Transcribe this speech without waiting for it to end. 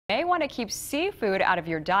may want to keep seafood out of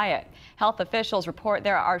your diet. Health officials report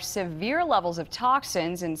there are severe levels of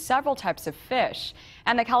toxins in several types of fish.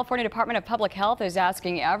 And the California Department of Public Health is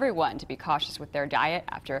asking everyone to be cautious with their diet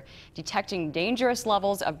after detecting dangerous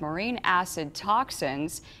levels of marine acid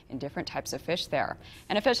toxins in different types of fish there.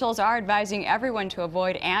 And officials are advising everyone to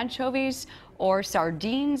avoid anchovies or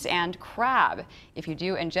sardines and crab. If you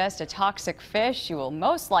do ingest a toxic fish, you will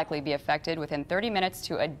most likely be affected within 30 minutes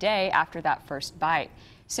to a day after that first bite.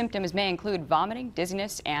 Symptoms may include vomiting,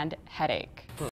 dizziness, and headache.